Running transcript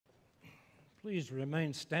Please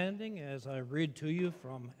remain standing as I read to you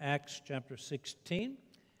from Acts chapter 16,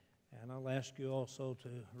 and I'll ask you also to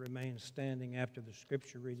remain standing after the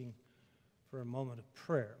scripture reading for a moment of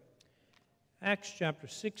prayer. Acts chapter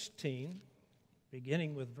 16,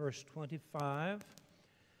 beginning with verse 25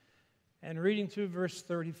 and reading through verse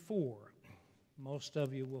 34. Most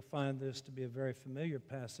of you will find this to be a very familiar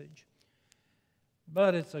passage,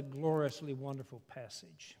 but it's a gloriously wonderful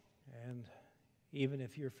passage, and even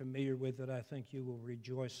if you're familiar with it, I think you will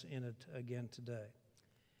rejoice in it again today.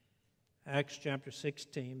 Acts chapter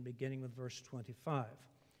 16, beginning with verse 25.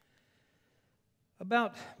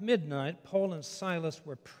 About midnight, Paul and Silas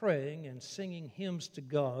were praying and singing hymns to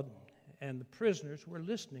God, and the prisoners were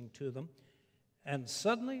listening to them. And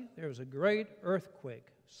suddenly there was a great earthquake,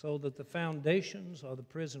 so that the foundations of the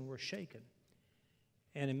prison were shaken.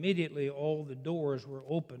 And immediately all the doors were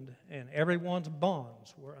opened, and everyone's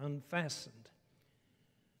bonds were unfastened.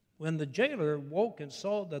 When the jailer woke and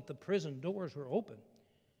saw that the prison doors were open,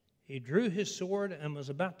 he drew his sword and was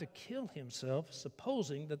about to kill himself,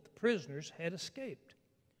 supposing that the prisoners had escaped.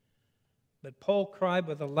 But Paul cried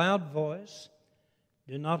with a loud voice,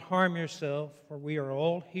 "Do not harm yourself, for we are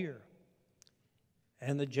all here."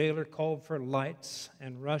 And the jailer called for lights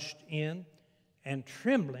and rushed in, and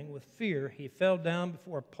trembling with fear, he fell down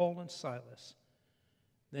before Paul and Silas.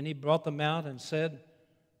 Then he brought them out and said,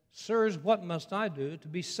 "Sirs, what must I do to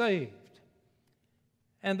be saved?"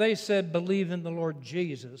 And they said, "Believe in the Lord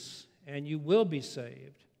Jesus, and you will be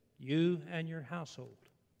saved, you and your household."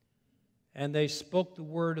 And they spoke the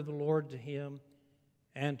word of the Lord to him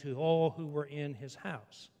and to all who were in his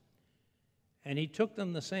house. And he took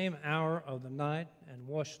them the same hour of the night and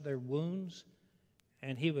washed their wounds,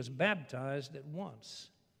 and he was baptized at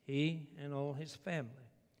once, he and all his family.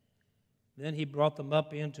 Then he brought them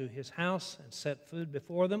up into his house and set food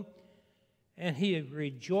before them, and he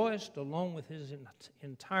rejoiced along with his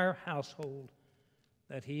entire household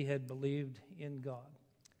that he had believed in God.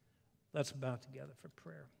 Let's bow together for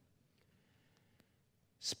prayer.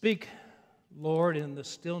 Speak, Lord, in the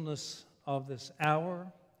stillness of this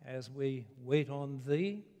hour as we wait on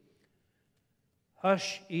thee.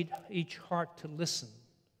 Hush each heart to listen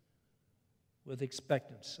with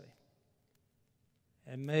expectancy.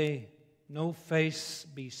 And may no face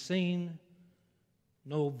be seen,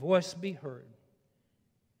 no voice be heard,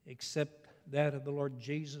 except that of the Lord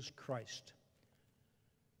Jesus Christ.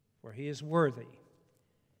 For he is worthy,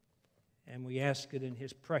 and we ask it in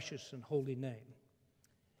his precious and holy name.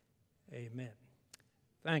 Amen.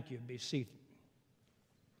 Thank you. Be seated.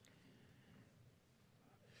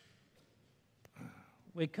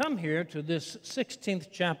 We come here to this 16th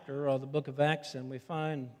chapter of the book of Acts, and we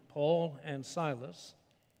find Paul and Silas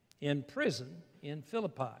in prison in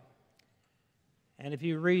Philippi. And if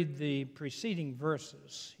you read the preceding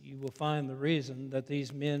verses, you will find the reason that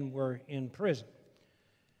these men were in prison.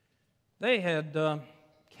 They had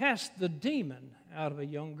cast the demon out of a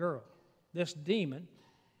young girl. This demon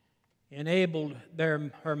enabled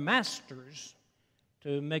her masters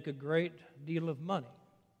to make a great deal of money.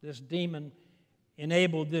 This demon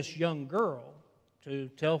enabled this young girl to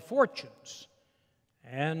tell fortunes,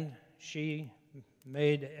 and she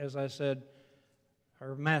made, as I said,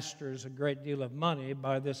 her masters a great deal of money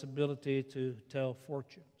by this ability to tell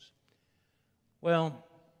fortunes. Well,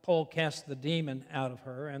 Paul cast the demon out of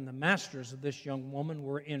her, and the masters of this young woman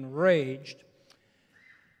were enraged.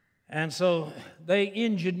 And so they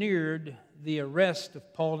engineered the arrest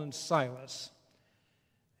of Paul and Silas.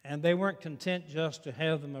 And they weren't content just to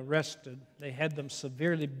have them arrested. They had them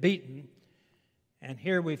severely beaten, and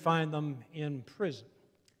here we find them in prison.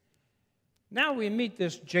 Now we meet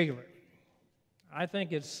this jailer. I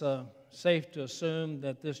think it's safe to assume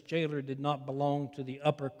that this jailer did not belong to the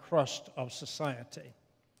upper crust of society.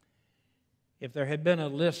 If there had been a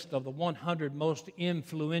list of the 100 most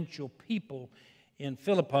influential people in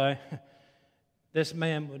Philippi, this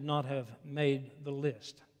man would not have made the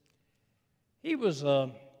list. He was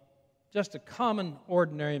just a common,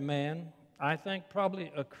 ordinary man. I think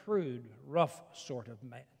probably a crude, rough sort of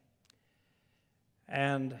man.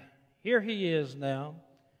 And here he is now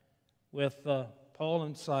with Paul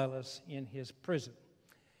and Silas in his prison.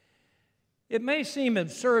 It may seem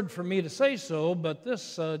absurd for me to say so, but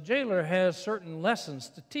this jailer has certain lessons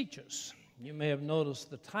to teach us. You may have noticed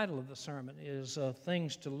the title of the sermon is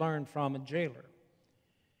Things to Learn from a Jailer.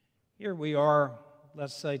 Here we are,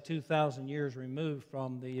 let's say 2,000 years removed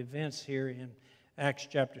from the events here in Acts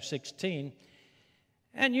chapter 16,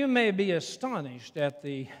 and you may be astonished at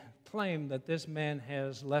the claim that this man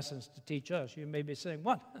has lessons to teach us. You may be saying,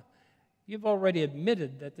 "What? You've already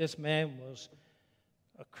admitted that this man was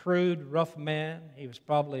a crude, rough man. He was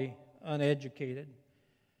probably uneducated.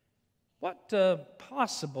 What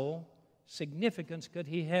possible significance could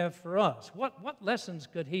he have for us? What lessons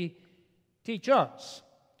could he teach us?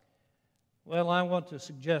 Well, I want to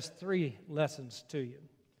suggest 3 lessons to you.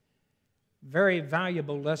 Very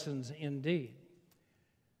valuable lessons indeed.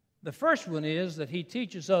 The first one is that he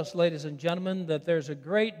teaches us, ladies and gentlemen, that there's a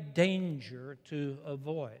great danger to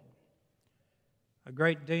avoid. A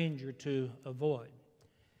great danger to avoid.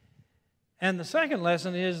 And the second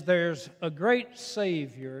lesson is there's a great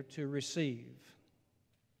Savior to receive.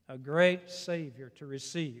 A great Savior to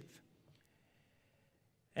receive.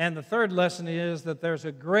 And the third lesson is that there's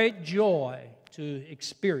a great joy to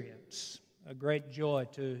experience. A great joy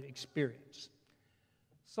to experience.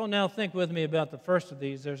 So now think with me about the first of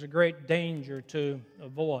these. There's a great danger to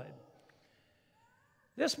avoid.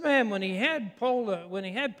 This man, when he had Paul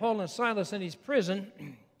and Silas in his prison,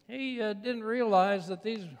 he didn't realize that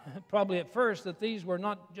these, probably at first, that these were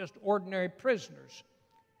not just ordinary prisoners.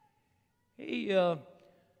 He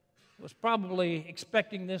was probably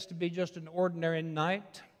expecting this to be just an ordinary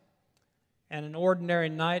night. And an ordinary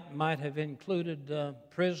night might have included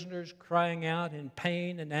prisoners crying out in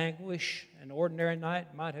pain and anguish. An ordinary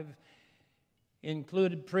night might have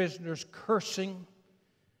included prisoners cursing.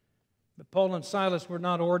 But Paul and Silas were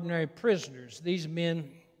not ordinary prisoners. These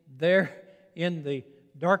men there in the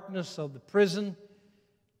darkness of the prison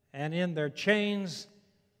and in their chains,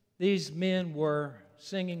 these men were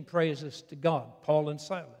singing praises to God, Paul and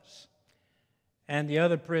Silas. And the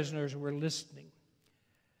other prisoners were listening.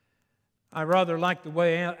 I rather like the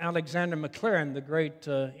way Alexander Maclaren, the great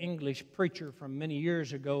English preacher from many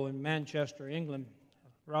years ago in Manchester, England,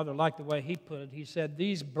 rather like the way he put it. He said,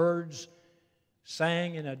 "These birds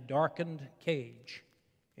sang in a darkened cage."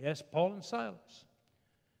 Yes, Paul and Silas.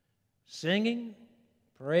 Singing,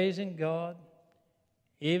 praising God,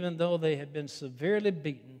 even though they had been severely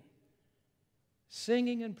beaten.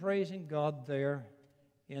 Singing and praising God there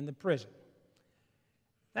in the prison.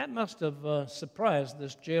 That must have surprised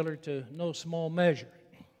this jailer to no small measure.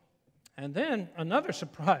 And then another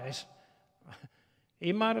surprise.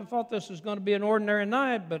 He might have thought this was going to be an ordinary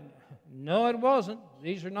night, but no, it wasn't.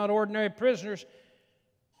 These are not ordinary prisoners.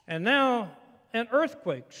 And now an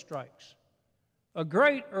earthquake strikes. A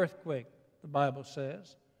great earthquake, the Bible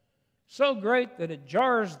says. So great that it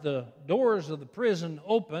jars the doors of the prison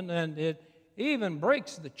open, and it even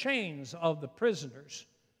breaks the chains of the prisoners.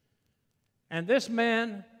 And this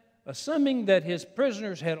man, assuming that his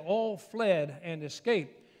prisoners had all fled and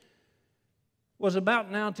escaped, was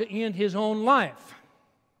about now to end his own life.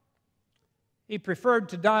 He preferred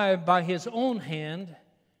to die by his own hand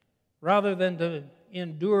rather than to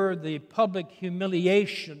endure the public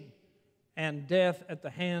humiliation and death at the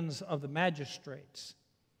hands of the magistrates.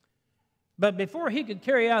 But before he could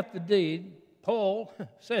carry out the deed, Paul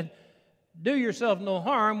said, "Do yourself no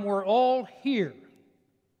harm, we're all here."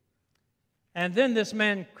 And then this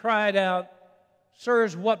man cried out,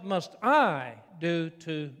 "Sirs, what must I do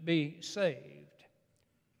to be saved?"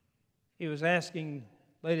 He was asking,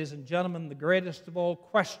 ladies and gentlemen, the greatest of all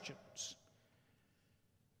questions.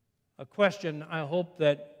 A question I hope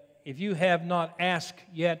that if you have not asked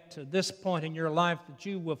yet to this point in your life, that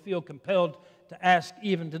you will feel compelled to ask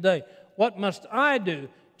even today. What must I do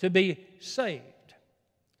to be saved?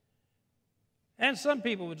 And some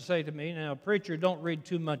people would say to me, "Now, preacher, don't read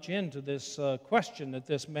too much into this question that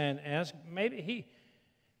this man asked. Maybe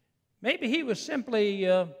he was simply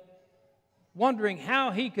wondering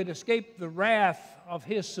how he could escape the wrath of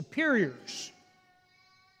his superiors.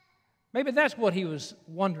 Maybe that's what he was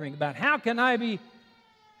wondering about. How can I be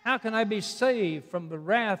saved from the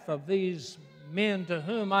wrath of these men to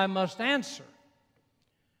whom I must answer?"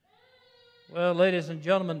 Well, ladies and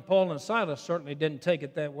gentlemen, Paul and Silas certainly didn't take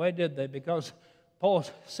it that way, did they? Because Paul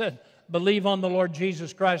said, "Believe on the Lord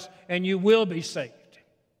Jesus Christ and you will be saved."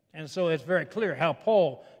 And so it's very clear how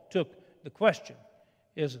Paul took the question,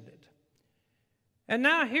 isn't it? And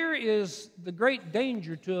now here is the great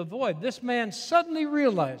danger to avoid. This man suddenly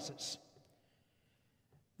realizes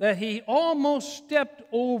that he almost stepped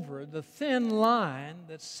over the thin line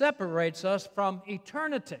that separates us from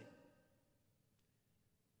eternity.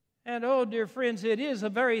 And oh, dear friends, it is a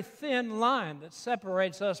very thin line that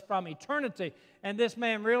separates us from eternity. And this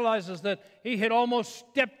man realizes that he had almost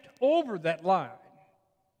stepped over that line.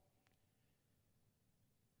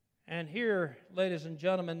 And here, ladies and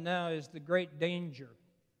gentlemen, now is the great danger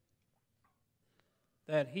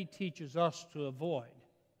that he teaches us to avoid.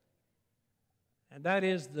 And that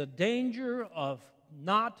is the danger of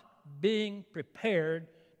not being prepared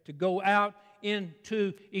to go out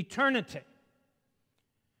into eternity.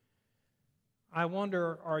 I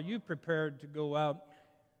wonder, are you prepared to go out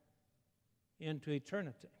into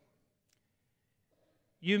eternity.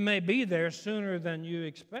 You may be there sooner than you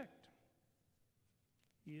expect.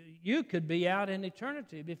 You could be out in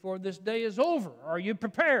eternity before this day is over. Are you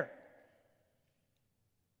prepared?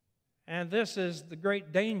 And this is the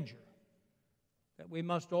great danger that we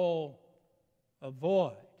must all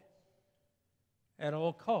avoid at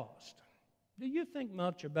all cost. Do you think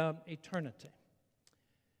much about eternity?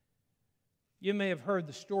 You may have heard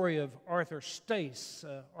the story of Arthur Stace.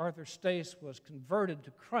 Arthur Stace was converted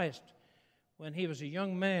to Christ when he was a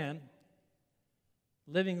young man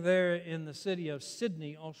living there in the city of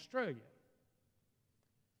Sydney, Australia.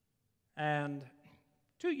 And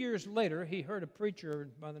 2 years later, he heard a preacher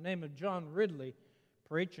by the name of John Ridley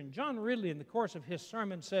preach. And John Ridley, in the course of his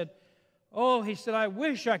sermon, said, he said, I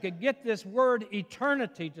wish I could get this word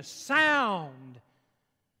eternity to sound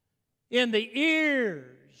in the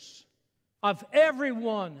ears of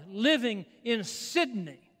everyone living in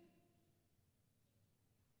Sydney.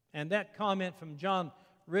 And that comment from John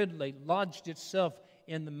Ridley lodged itself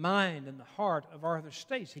in the mind and the heart of Arthur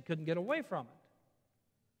Stace. He couldn't get away from it.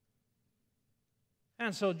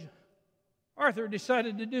 And so Arthur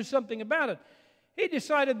decided to do something about it. He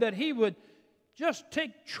decided that he would just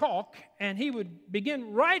take chalk and he would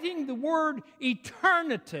begin writing the word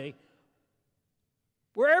eternity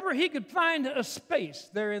wherever he could find a space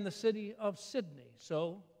there in the city of Sydney.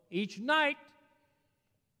 So each night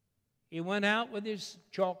he went out with his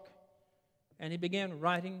chalk and he began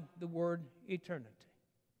writing the word eternity.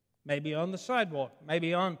 Maybe on the sidewalk,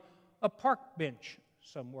 maybe on a park bench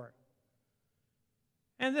somewhere.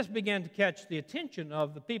 And this began to catch the attention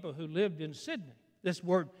of the people who lived in Sydney, this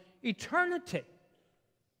word eternity.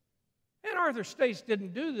 And Arthur Stace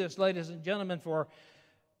didn't do this, ladies and gentlemen, for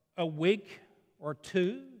a week or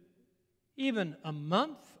two, even a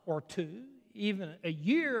month or two, even a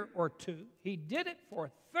year or two. He did it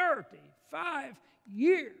for 35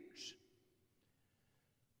 years.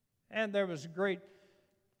 And there was a great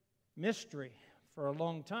mystery for a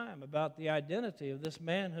long time about the identity of this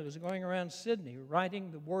man who was going around Sydney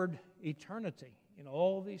writing the word eternity in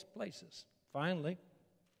all these places. Finally,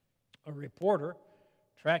 a reporter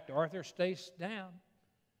tracked Arthur Stace down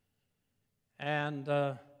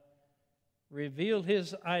and revealed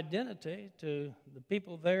his identity to the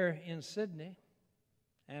people there in Sydney.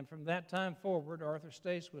 And from that time forward, Arthur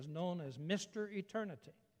Stace was known as Mr.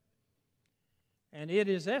 Eternity. And it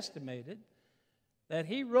is estimated that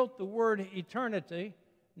he wrote the word eternity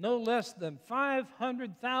no less than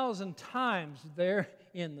 500,000 times there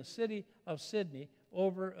in the city of Sydney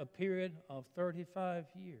over a period of 35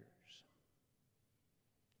 years.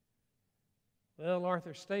 Well,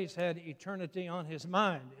 Arthur Stace had eternity on his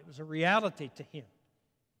mind. It was a reality to him.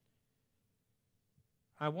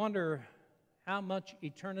 I wonder how much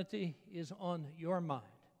eternity is on your mind.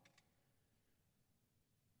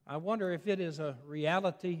 I wonder if it is a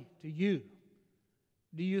reality to you.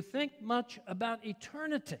 Do you think much about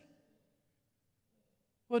eternity?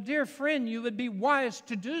 Well, dear friend, you would be wise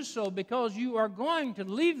to do so because you are going to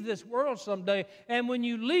leave this world someday. And when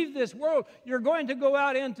you leave this world, you're going to go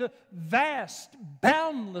out into vast,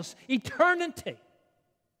 boundless eternity.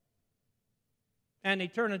 And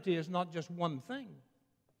eternity is not just one thing.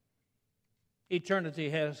 Eternity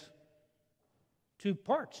has two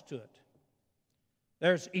parts to it.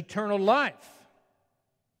 There's eternal life.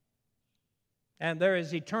 And there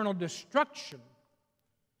is eternal destruction.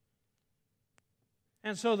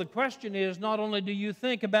 And so the question is, not only do you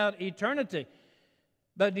think about eternity,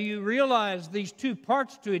 but do you realize these two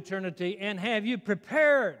parts to eternity, and have you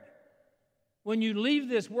prepared when you leave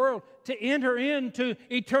this world to enter into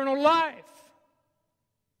eternal life?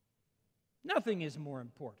 Nothing is more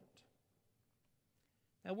important.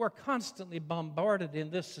 Now, we're constantly bombarded in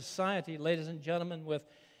this society, ladies and gentlemen, with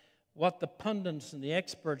what the pundits and the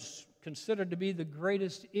experts consider to be the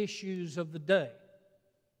greatest issues of the day.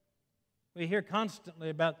 We hear constantly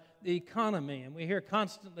about the economy, and we hear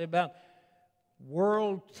constantly about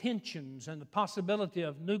world tensions and the possibility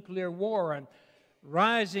of nuclear war, and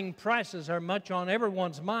rising prices are much on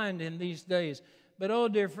everyone's mind in these days. But, oh,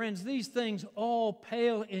 dear friends, these things all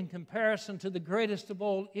pale in comparison to the greatest of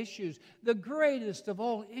all issues. The greatest of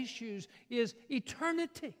all issues is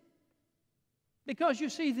eternity. Because, you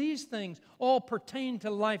see, these things all pertain to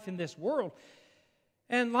life in this world.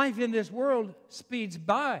 And life in this world speeds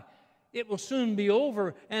by. It will soon be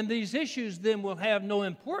over, and these issues then will have no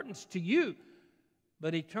importance to you.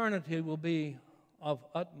 But eternity will be of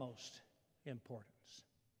utmost importance.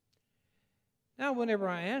 Now, whenever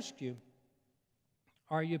I ask you,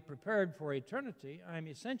 are you prepared for eternity? I'm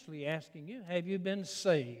essentially asking you, have you been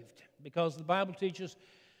saved? Because the Bible teaches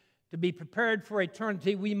to be prepared for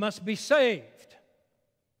eternity, we must be saved.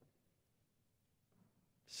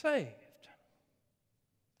 Saved.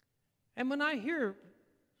 And when I hear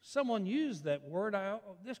someone use that word,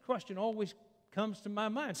 this question always comes to my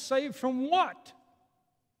mind. Saved from what?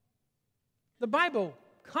 The Bible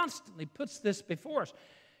constantly puts this before us.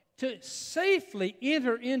 To safely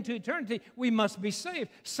enter into eternity, we must be saved.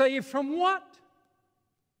 Saved from what?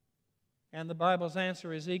 And the Bible's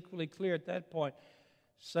answer is equally clear at that point.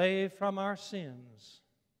 Saved from our sins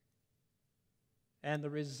and the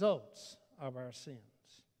results of our sins.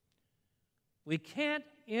 We can't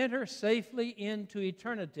enter safely into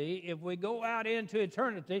eternity if we go out into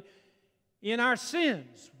eternity in our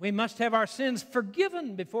sins. We must have our sins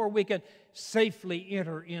forgiven before we can safely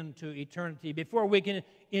enter into eternity, before we can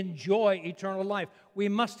enjoy eternal life. We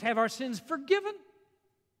must have our sins forgiven.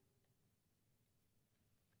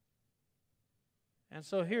 And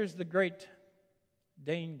so here's the great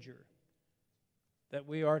danger that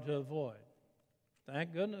we are to avoid.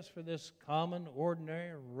 Thank goodness for this common,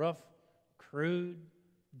 ordinary, rough, crude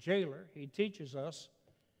jailer. He teaches us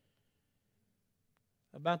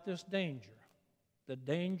about this danger, the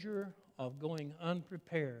danger of going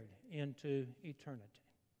unprepared into eternity.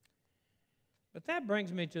 But that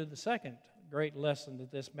brings me to the second great lesson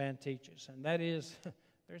that this man teaches, and that is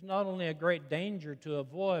there's not only a great danger to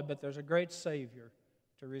avoid, but there's a great Savior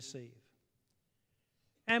to receive.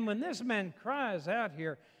 And when this man cries out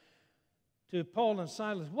here to Paul and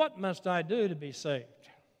Silas, "What must I do to be saved?"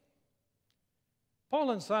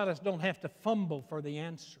 Paul and Silas don't have to fumble for the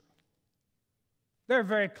answer. They're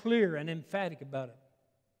very clear and emphatic about it.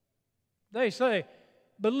 They say,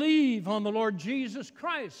 "Believe on the Lord Jesus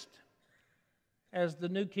Christ," as the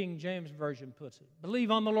New King James Version puts it.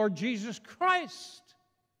 Believe on the Lord Jesus Christ,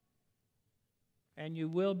 and you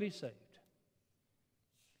will be saved.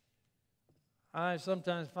 I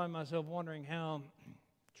sometimes find myself wondering how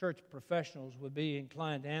church professionals would be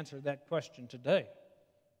inclined to answer that question today.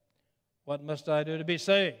 What must I do to be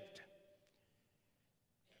saved?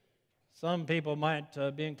 Some people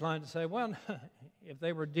might be inclined to say, well, if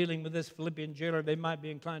they were dealing with this Philippian jailer, they might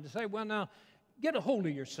be inclined to say, well, now, get a hold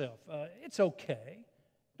of yourself. It's okay.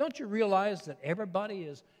 Don't you realize that everybody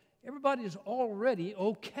is already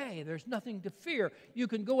okay? There's nothing to fear. You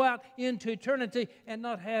can go out into eternity and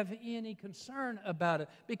not have any concern about it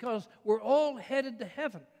because we're all headed to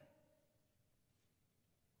heaven.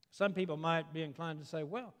 Some people might be inclined to say,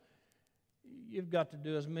 well, you've got to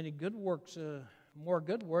do as many good works, more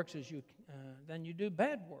good works as than you do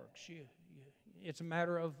bad works. It's a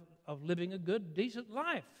matter of living a good, decent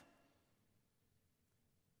life.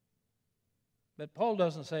 But Paul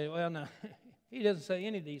doesn't say, well, no, he doesn't say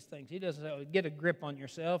any of these things. He doesn't say, oh, get a grip on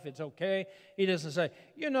yourself, it's okay. He doesn't say,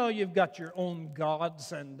 you've got your own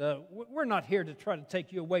gods, and we're not here to try to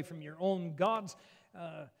take you away from your own gods.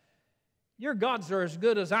 Your gods are as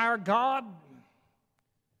good as our God.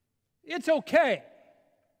 It's okay.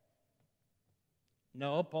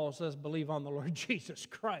 No, Paul says, believe on the Lord Jesus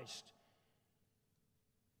Christ,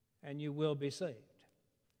 and you will be saved.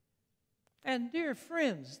 And dear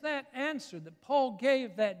friends, that answer that Paul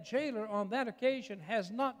gave that jailer on that occasion has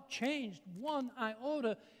not changed one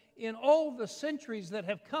iota in all the centuries that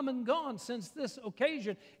have come and gone since this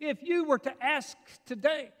occasion. If you were to ask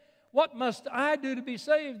today, what must I do to be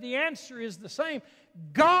saved? The answer is the same.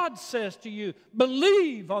 God says to you,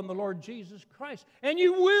 believe on the Lord Jesus Christ, and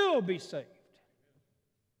you will be saved.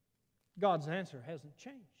 God's answer hasn't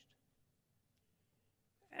changed.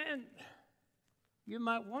 And you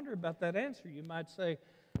might wonder about that answer. You might say,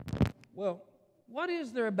 well, what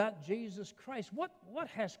is there about Jesus Christ? What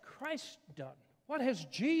has Christ done? What has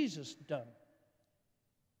Jesus done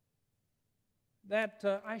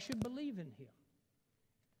that I should believe in Him?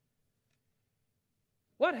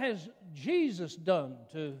 What has Jesus done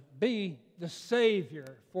to be the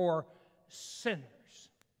Savior for sinners?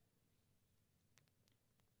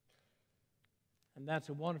 And that's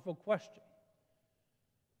a wonderful question.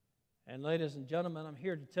 And ladies and gentlemen, I'm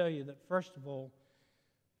here to tell you that first of all,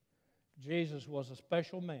 Jesus was a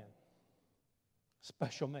special man.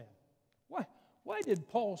 Special man. Why did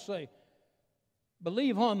Paul say,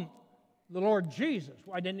 believe on the Lord Jesus?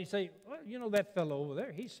 Why didn't he say, well, that fellow over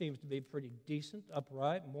there, he seems to be a pretty decent,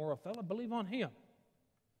 upright, moral fellow. Believe on him.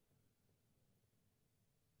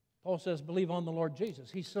 Paul says, believe on the Lord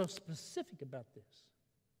Jesus. He's so specific about this.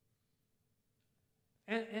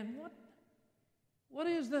 And what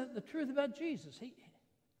is the truth about Jesus?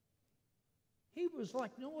 He was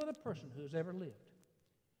like no other person who's ever lived.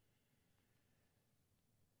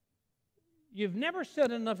 You've never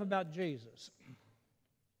said enough about Jesus.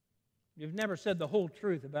 You've never said the whole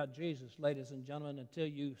truth about Jesus, ladies and gentlemen, until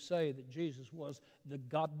you say that Jesus was the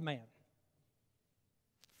God-man.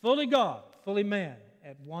 Fully God, fully man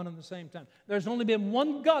at one and the same time. There's only been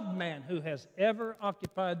one God-man who has ever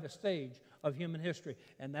occupied the stage of human history,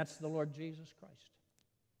 and that's the Lord Jesus Christ.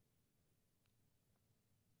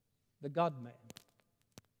 The God-man.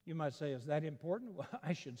 You might say, is that important? Well,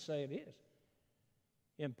 I should say it is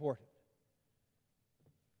important.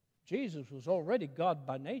 Jesus was already God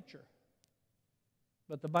by nature,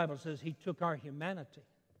 but the Bible says He took our humanity.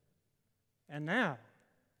 And now,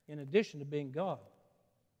 in addition to being God,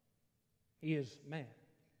 He is man.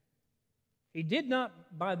 He did not,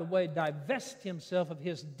 by the way, divest Himself of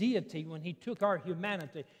His deity when He took our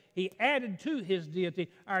humanity. He added to His deity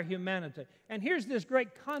our humanity. And here's this great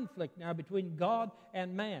conflict now between God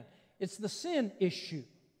and man. It's the sin issue.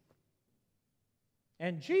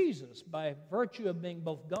 And Jesus, by virtue of being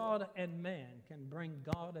both God and man, can bring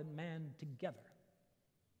God and man together.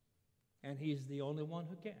 And He's the only one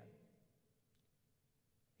who can.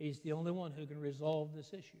 He's the only one who can resolve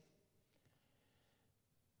this issue.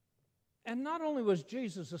 And not only was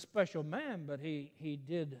Jesus a special man, but he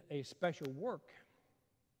did a special work.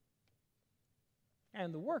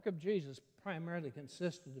 And the work of Jesus primarily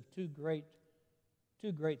consisted of two great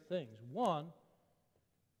things. One,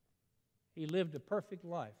 He lived a perfect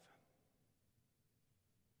life.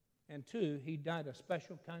 And two, He died a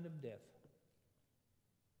special kind of death.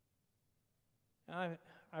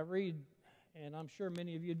 I read, and I'm sure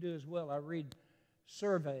many of you do as well, I read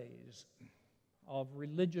surveys of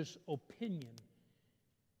religious opinion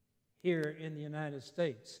here in the United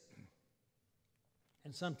States.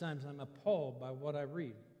 And sometimes I'm appalled by what I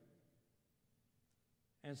read.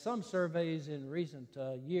 And some surveys in recent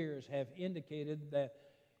years have indicated that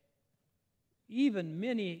even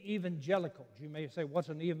many evangelicals, you may say, what's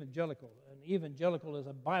an evangelical? An evangelical is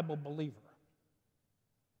a Bible believer.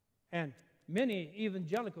 And many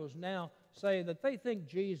evangelicals now say that they think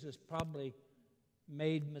Jesus probably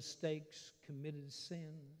made mistakes, committed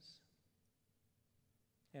sins.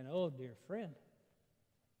 And oh, dear friend,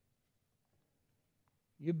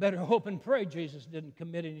 you better hope and pray Jesus didn't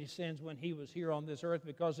commit any sins when He was here on this earth,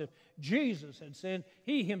 because if Jesus had sinned,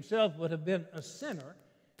 He Himself would have been a sinner,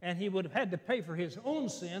 and He would have had to pay for His own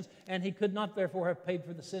sins, and He could not therefore have paid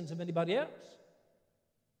for the sins of anybody else.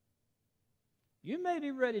 You may be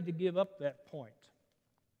ready to give up that point.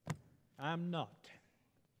 I'm not.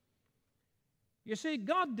 You see,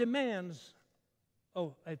 God demands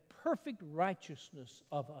a perfect righteousness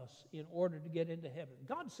of us in order to get into heaven.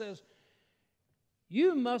 God says,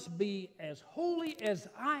 you must be as holy as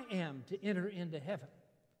I am to enter into heaven.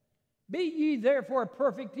 Be ye therefore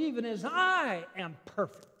perfect, even as I am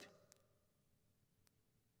perfect.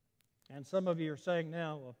 And some of you are saying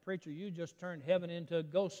now, well, preacher, you just turned heaven into a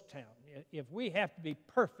ghost town. If we have to be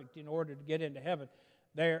perfect in order to get into heaven,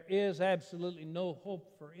 there is absolutely no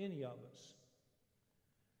hope for any of us.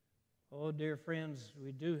 Oh, dear friends,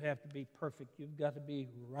 we do have to be perfect. You've got to be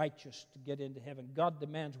righteous to get into heaven. God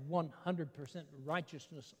demands 100%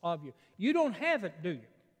 righteousness of you. You don't have it, do you?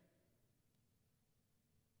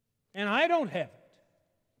 And I don't have it.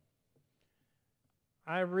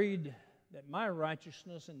 I read that my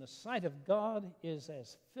righteousness in the sight of God is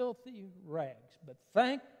as filthy rags. But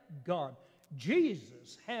thank God,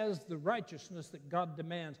 Jesus has the righteousness that God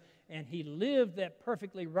demands, and He lived that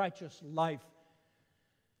perfectly righteous life.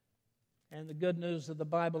 And the good news of the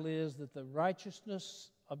Bible is that the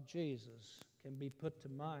righteousness of Jesus can be put to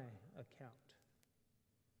my account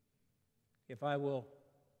if I will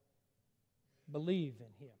believe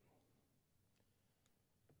in Him.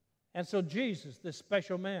 And so Jesus, this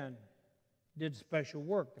special man, did special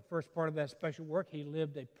work. The first part of that special work, He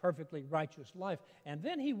lived a perfectly righteous life. And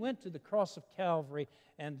then He went to the cross of Calvary,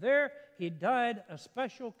 and there He died a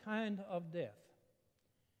special kind of death.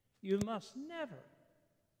 You must never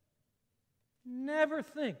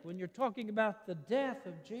think, when you're talking about the death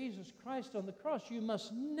of Jesus Christ on the cross, you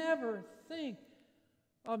must never think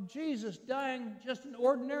of Jesus dying just an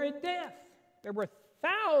ordinary death. There were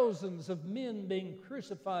thousands of men being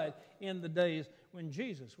crucified in the days when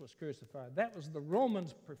Jesus was crucified. That was the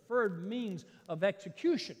Romans' preferred means of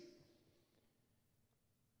execution.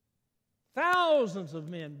 Thousands of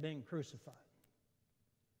men being crucified.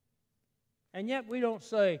 And yet we don't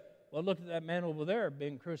say, well, look at that man over there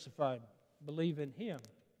being crucified. Believe in him.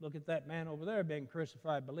 Look at that man over there being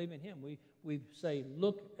crucified. Believe in him. We say,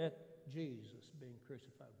 look at Jesus being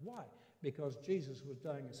crucified. Why? Because Jesus was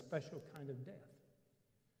dying a special kind of death.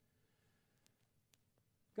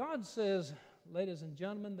 God says, ladies and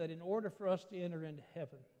gentlemen, that in order for us to enter into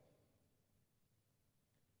heaven,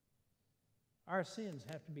 our sins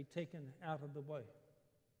have to be taken out of the way.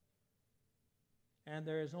 And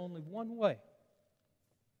there is only one way.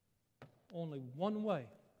 Only one way.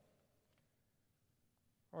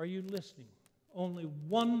 Are you listening? Only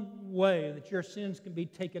one way that your sins can be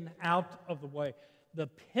taken out of the way. The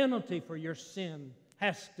penalty for your sin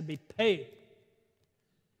has to be paid.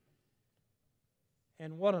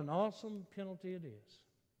 And what an awesome penalty it is.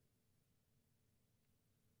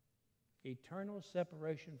 Eternal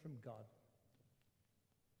separation from God.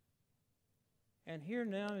 And here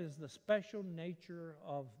now is the special nature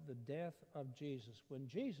of the death of Jesus. When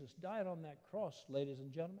Jesus died on that cross, ladies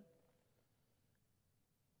and gentlemen,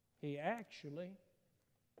 He actually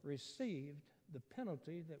received the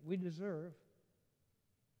penalty that we deserve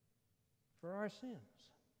for our sins.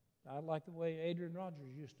 I like the way Adrian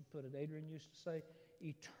Rogers used to put it. Adrian used to say,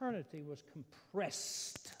 eternity was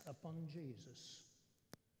compressed upon Jesus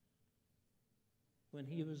when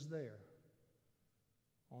He was there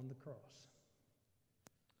on the cross.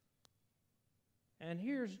 And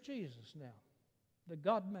here's Jesus now, the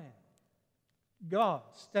God-man, God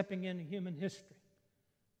stepping into human history,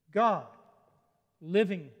 God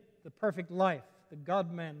living the perfect life, the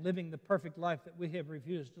God-man living the perfect life that we have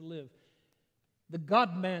refused to live, the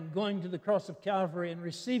God-man going to the cross of Calvary and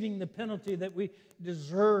receiving the penalty that we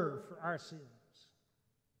deserve for our sins.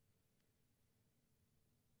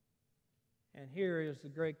 And here is the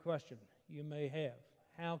great question you may have.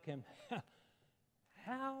 How can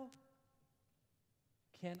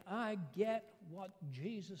I get what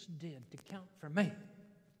Jesus did to count for me?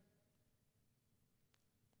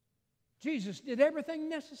 Jesus did everything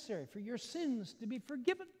necessary for your sins to be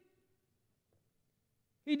forgiven.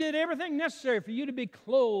 He did everything necessary for you to be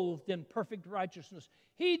clothed in perfect righteousness.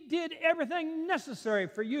 He did everything necessary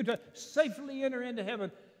for you to safely enter into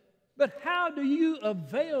heaven. But how do you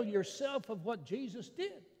avail yourself of what Jesus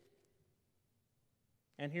did?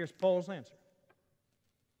 And here's Paul's answer.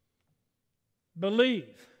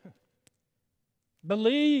 Believe.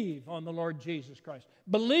 Believe on the Lord Jesus Christ.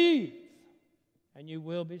 Believe, and you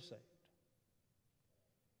will be saved.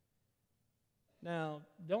 Now,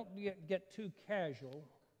 don't get too casual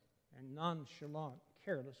and nonchalant,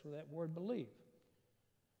 careless with that word believe.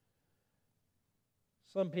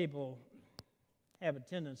 Some people have a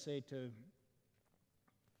tendency to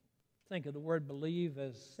think of the word believe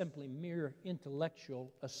as simply mere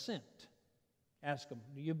intellectual assent. Ask them,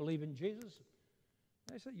 do you believe in Jesus?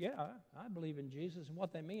 They say, yeah, I believe in Jesus. And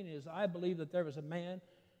what they mean is, I believe that there was a man.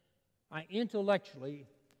 I intellectually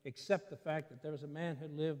accept the fact that there was a man who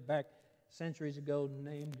lived back centuries ago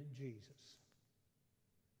named Jesus.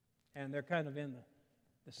 And they're kind of in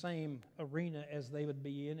the same arena as they would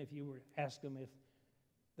be in if you were to ask them if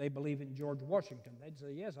they believe in George Washington. They'd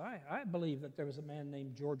say, yes, I believe that there was a man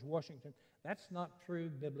named George Washington. That's not true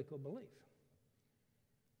biblical belief.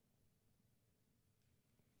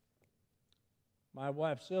 My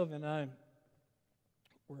wife Sylvia and I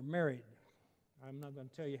were married. I'm not going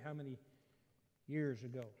to tell you how many years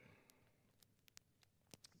ago.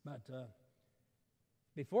 But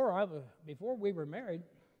before we were married,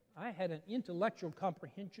 I had an intellectual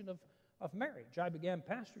comprehension of marriage. I began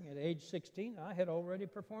pastoring at age 16. I had already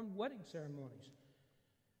performed wedding ceremonies.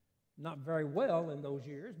 Not very well in those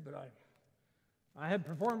years, but I had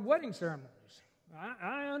performed wedding ceremonies.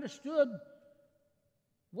 I understood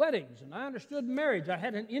weddings, and I understood marriage. I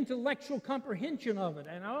had an intellectual comprehension of it,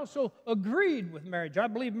 and I also agreed with marriage. I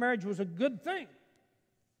believed marriage was a good thing.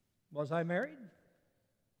 Was I married?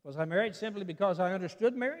 Was I married simply because I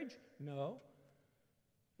understood marriage? No.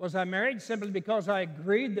 Was I married simply because I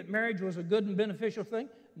agreed that marriage was a good and beneficial thing?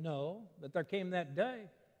 No. But there came that day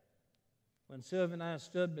when Sylvia and I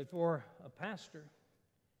stood before a pastor,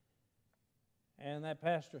 and that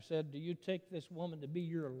pastor said, do you take this woman to be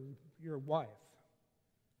your wife?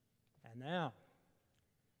 And now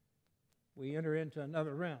we enter into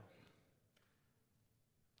another realm.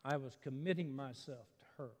 I was committing myself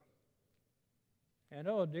to her. And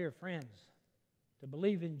oh, dear friends, to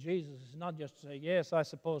believe in Jesus is not just to say, yes, I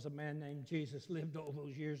suppose a man named Jesus lived all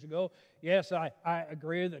those years ago. Yes, I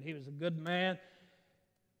agree that he was a good man.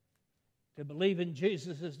 To believe in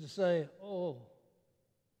Jesus is to say, oh,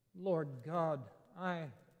 Lord God, I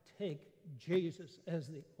take Jesus as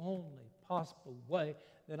the only possible way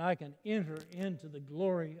that I can enter into the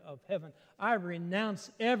glory of heaven. I renounce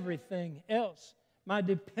everything else, my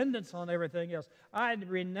dependence on everything else. I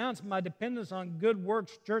renounce my dependence on good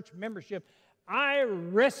works, church membership. I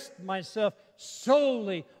rest myself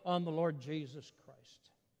solely on the Lord Jesus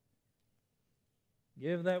Christ.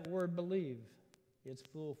 Give that word believe its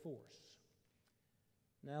full force.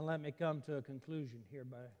 Now let me come to a conclusion here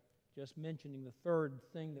by just mentioning the third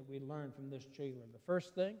thing that we learned from this jailer. The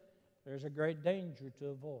first thing, there's a great danger to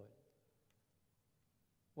avoid.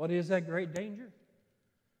 What is that great danger?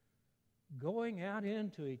 Going out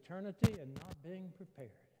into eternity and not being prepared.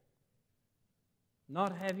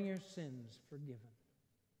 Not having your sins forgiven.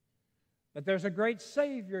 But there's a great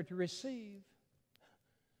Savior to receive.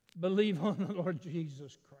 Believe on the Lord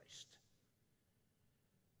Jesus Christ.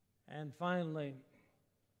 And finally,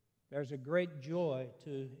 there's a great joy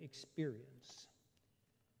to experience.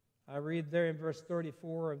 I read there in verse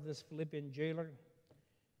 34 of this Philippian jailer,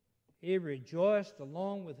 he rejoiced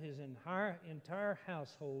along with his entire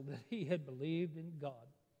household that he had believed in God.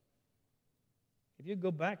 If you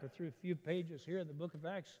go back through a few pages here in the book of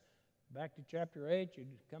Acts, back to chapter 8, you'd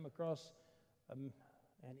come across an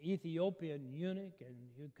Ethiopian eunuch, and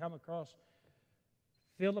you'd come across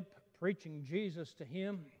Philip preaching Jesus to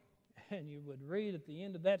him, and you would read at the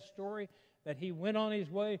end of that story that he went on his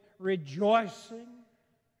way rejoicing.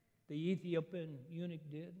 The Ethiopian eunuch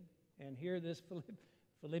did. And here this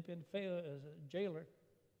Philippian jailer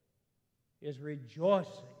is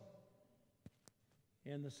rejoicing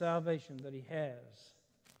in the salvation that he has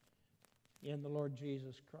in the Lord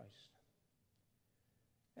Jesus Christ.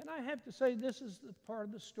 And I have to say, this is the part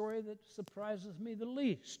of the story that surprises me the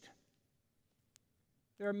least.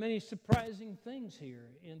 There are many surprising things here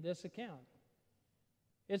in this account.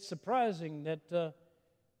 It's surprising that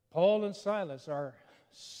Paul and Silas are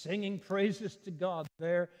singing praises to God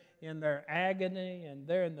there in their agony and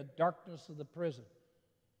there in the darkness of the prison.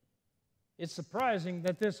 It's surprising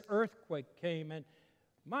that this earthquake came, and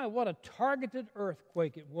my, what a targeted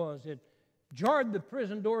earthquake it was. It jarred the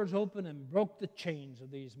prison doors open and broke the chains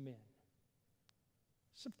of these men.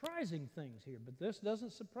 Surprising things here, but this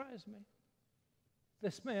doesn't surprise me.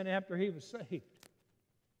 This man, after he was saved,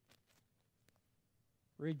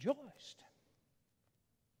 rejoiced.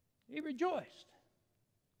 He rejoiced.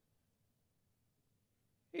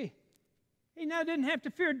 He now didn't have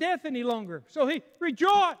to fear death any longer, so he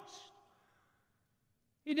rejoiced.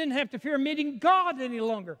 He didn't have to fear meeting God any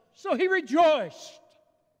longer, so he rejoiced.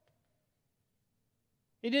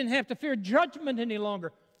 He didn't have to fear judgment any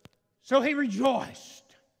longer, so he rejoiced.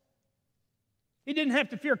 He didn't have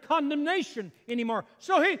to fear condemnation anymore,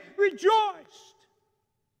 so he rejoiced.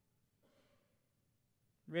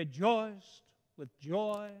 Rejoiced with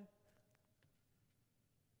joy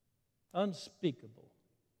unspeakable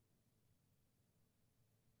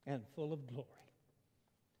and full of glory.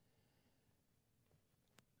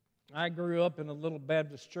 I grew up in a little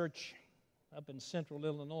Baptist church up in central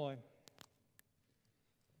Illinois.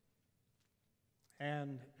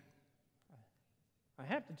 And I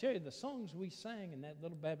have to tell you, the songs we sang in that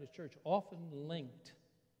little Baptist church often linked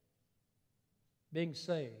being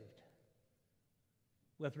saved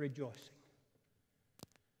with rejoicing.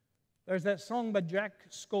 There's that song by Jack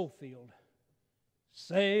Schofield,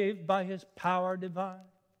 saved by his power divine,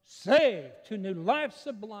 saved to new life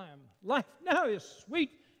sublime. Life now is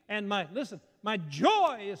sweet, and my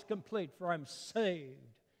joy is complete, for I'm saved,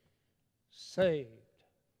 saved,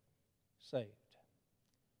 saved.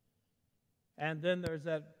 And then there's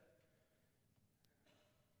that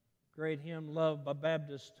great hymn loved by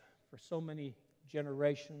Baptists for so many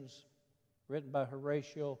generations, written by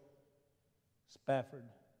Horatio Spafford.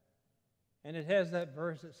 And it has that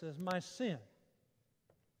verse that says, my sin.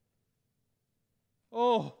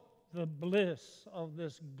 Oh, the bliss of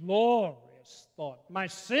this glorious thought. My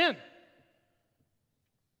sin,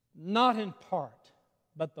 not in part,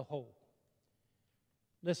 but the whole.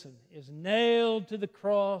 Listen, is nailed to the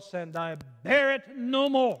cross, and I bear it no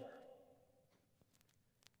more.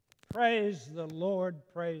 Praise the Lord,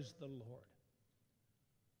 praise the Lord.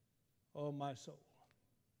 Oh, my soul.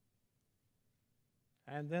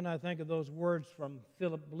 And then I think of those words from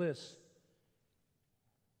Philip Bliss.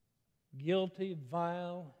 Guilty,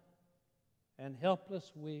 vile, and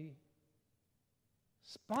helpless we,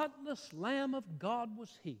 spotless Lamb of God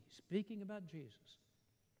was he, speaking about Jesus.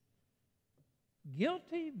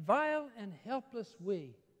 Guilty, vile, and helpless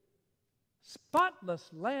we, spotless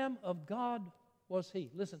Lamb of God was he.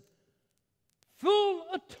 Listen, full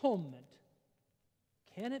atonement.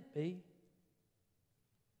 Can it be?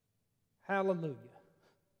 Hallelujah.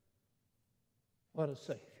 What a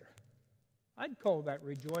Savior. I'd call that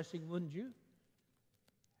rejoicing, wouldn't you?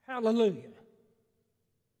 Hallelujah.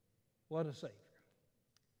 What a Savior.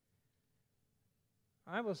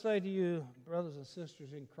 I will say to you, brothers and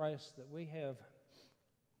sisters in Christ, that we have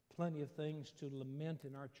plenty of things to lament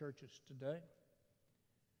in our churches today.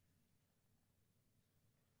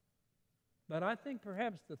 But I think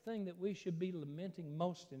perhaps the thing that we should be lamenting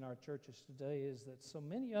most in our churches today is that so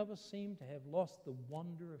many of us seem to have lost the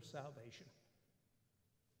wonder of salvation.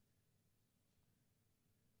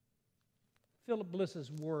 Philip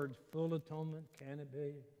Bliss's words, full atonement, can it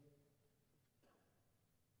be?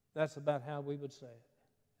 That's about how we would say it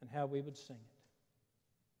and how we would sing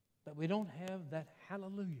it. But we don't have that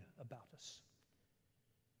hallelujah about us.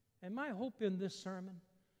 And my hope in this sermon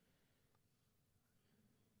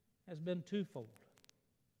has been twofold.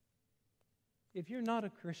 If you're not a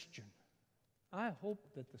Christian, I hope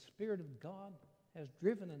that the Spirit of God has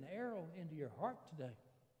driven an arrow into your heart today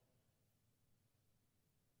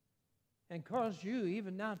and caused you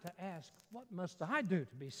even now to ask, what must I do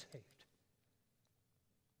to be saved?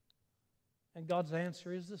 And God's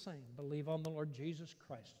answer is the same. Believe on the Lord Jesus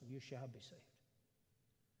Christ and you shall be saved.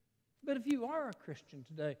 But if you are a Christian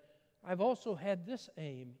today, I've also had this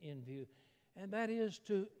aim in view, and that is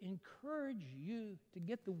to encourage you to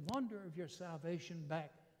get the wonder of your salvation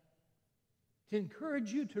back, to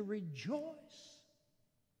encourage you to rejoice,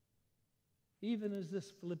 even as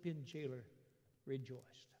this Philippian jailer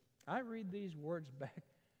rejoiced. I read these words back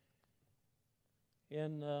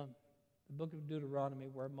in the book of Deuteronomy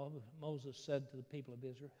where Moses said to the people of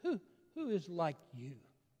Israel, Who is like you,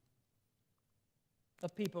 a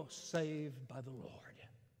people saved by the Lord?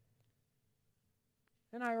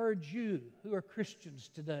 And I urge you who are Christians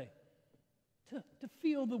today to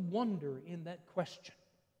feel the wonder in that question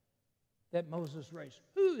that Moses raised.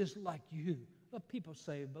 Who is like you, a people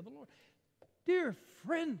saved by the Lord? Dear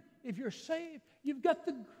friend, if you're saved, you've got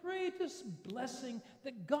the greatest blessing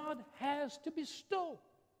that God has to bestow.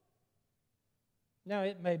 Now,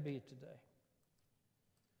 it may be today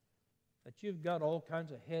that you've got all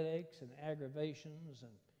kinds of headaches and aggravations,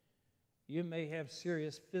 and you may have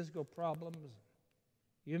serious physical problems,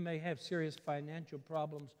 you may have serious financial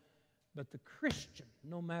problems, but the Christian,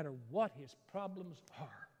 no matter what his problems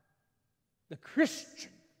are, the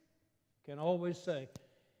Christian can always say,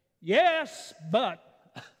 yes, but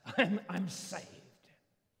I'm saved.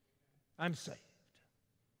 I'm saved.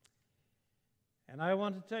 And I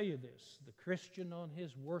want to tell you this, the Christian on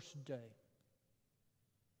his worst day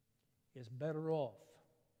is better off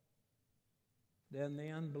than the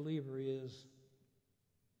unbeliever is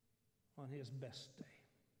on his best day.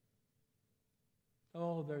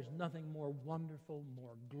 Oh, there's nothing more wonderful,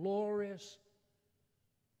 more glorious,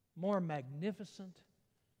 more magnificent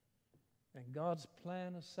than God's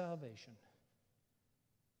plan of salvation.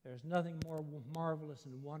 There's nothing more marvelous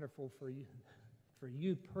and wonderful for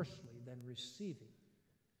you personally than receiving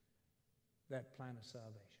that plan of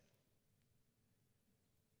salvation.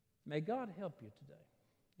 May God help you today,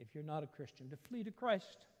 if you're not a Christian, to flee to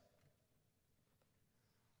Christ.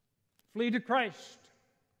 Flee to Christ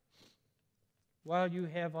while you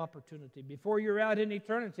have opportunity. Before you're out in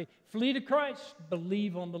eternity, flee to Christ.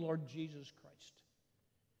 Believe on the Lord Jesus Christ.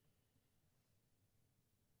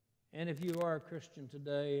 And if you are a Christian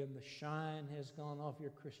today and the shine has gone off your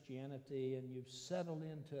Christianity and you've settled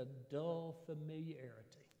into a dull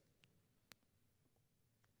familiarity,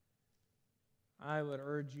 I would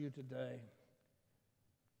urge you today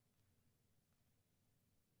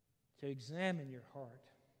to examine your heart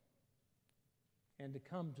and to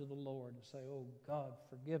come to the Lord and say, oh God,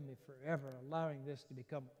 forgive me for ever allowing this to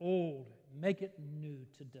become old. Make it new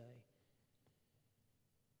today.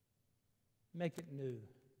 Make it new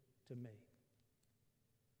to me.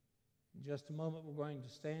 In just a moment, we're going to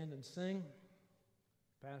stand and sing.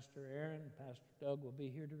 Pastor Aaron, Pastor Doug will be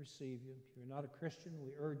here to receive you. If you're not a Christian,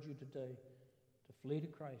 we urge you today to flee to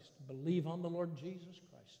Christ. Believe on the Lord Jesus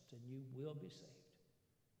Christ, and you will be saved.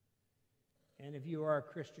 And if you are a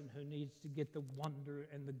Christian who needs to get the wonder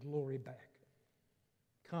and the glory back,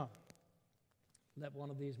 come. Let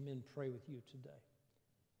one of these men pray with you today.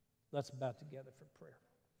 Let's bow together for prayer.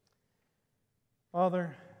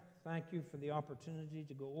 Father, thank you for the opportunity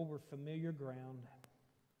to go over familiar ground.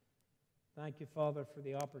 Thank you, Father, for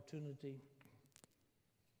the opportunity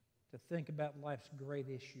to think about life's great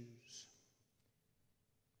issues.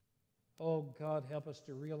 Oh, God, help us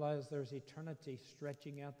to realize there's eternity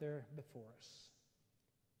stretching out there before us.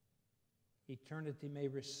 Eternity may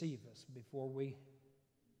receive us before we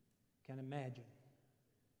can imagine.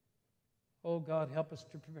 Oh, God, help us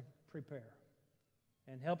to prepare.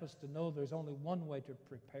 And help us to know there's only one way to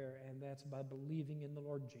prepare, and that's by believing in the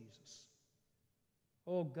Lord Jesus.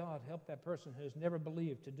 Oh, God, help that person who has never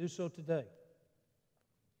believed to do so today.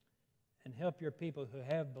 And help your people who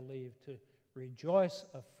have believed to rejoice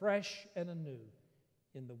afresh and anew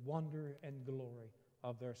in the wonder and glory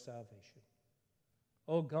of their salvation.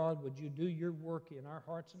 Oh God, would you do your work in our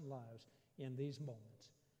hearts and lives in these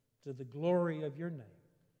moments? to the glory of your name.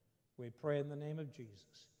 We pray in the name of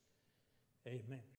Jesus. Amen.